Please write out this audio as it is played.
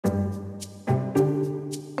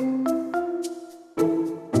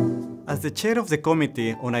As the chair of the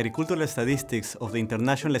Committee on Agricultural Statistics of the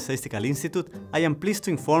International Statistical Institute, I am pleased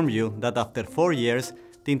to inform you that after 4 years,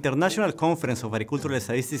 the International Conference of Agricultural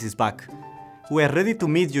Statistics is back. We are ready to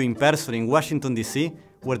meet you in person in Washington, D.C.,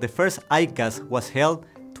 where the first ICAS was held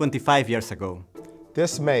 25 years ago.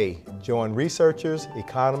 This May, join researchers,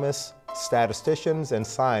 economists, statisticians, and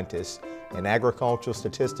scientists in agricultural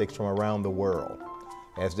statistics from around the world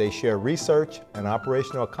as they share research and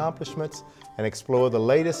operational accomplishments and explore the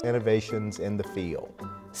latest innovations in the field.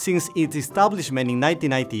 Since its establishment in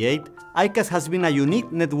 1998, ICAS has been a unique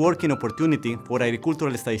networking opportunity for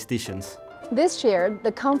agricultural statisticians. This year,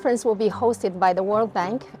 the conference will be hosted by the World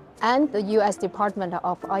Bank and the U.S. Department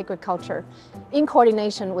of Agriculture in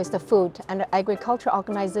coordination with the Food and Agriculture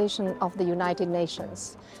Organization of the United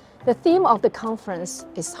Nations. The theme of the conference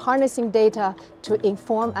is harnessing data to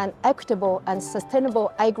inform an equitable and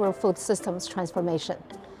sustainable agri-food systems transformation.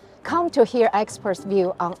 Come to hear experts'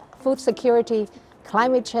 view on food security,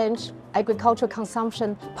 climate change, agricultural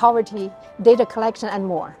consumption, poverty, data collection, and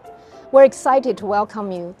more. We're excited to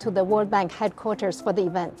welcome you to the World Bank headquarters for the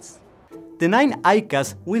events. The 9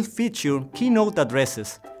 ICAS will feature keynote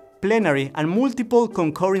addresses, plenary and multiple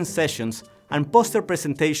concurring sessions, and poster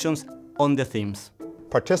presentations on the themes.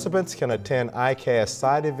 Participants can attend ICAS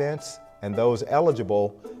side events, and those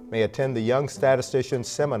eligible may attend the Young Statistician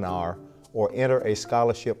Seminar or enter a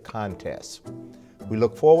scholarship contest. We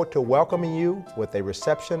look forward to welcoming you with a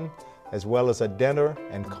reception as well as a dinner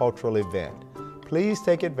and cultural event. Please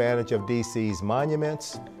take advantage of DC's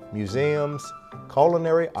monuments, museums,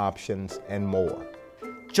 culinary options, and more.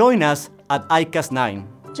 Join us at ICAS IX.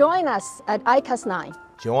 Join us at ICAS IX.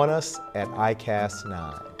 Join us at ICAS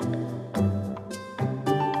IX.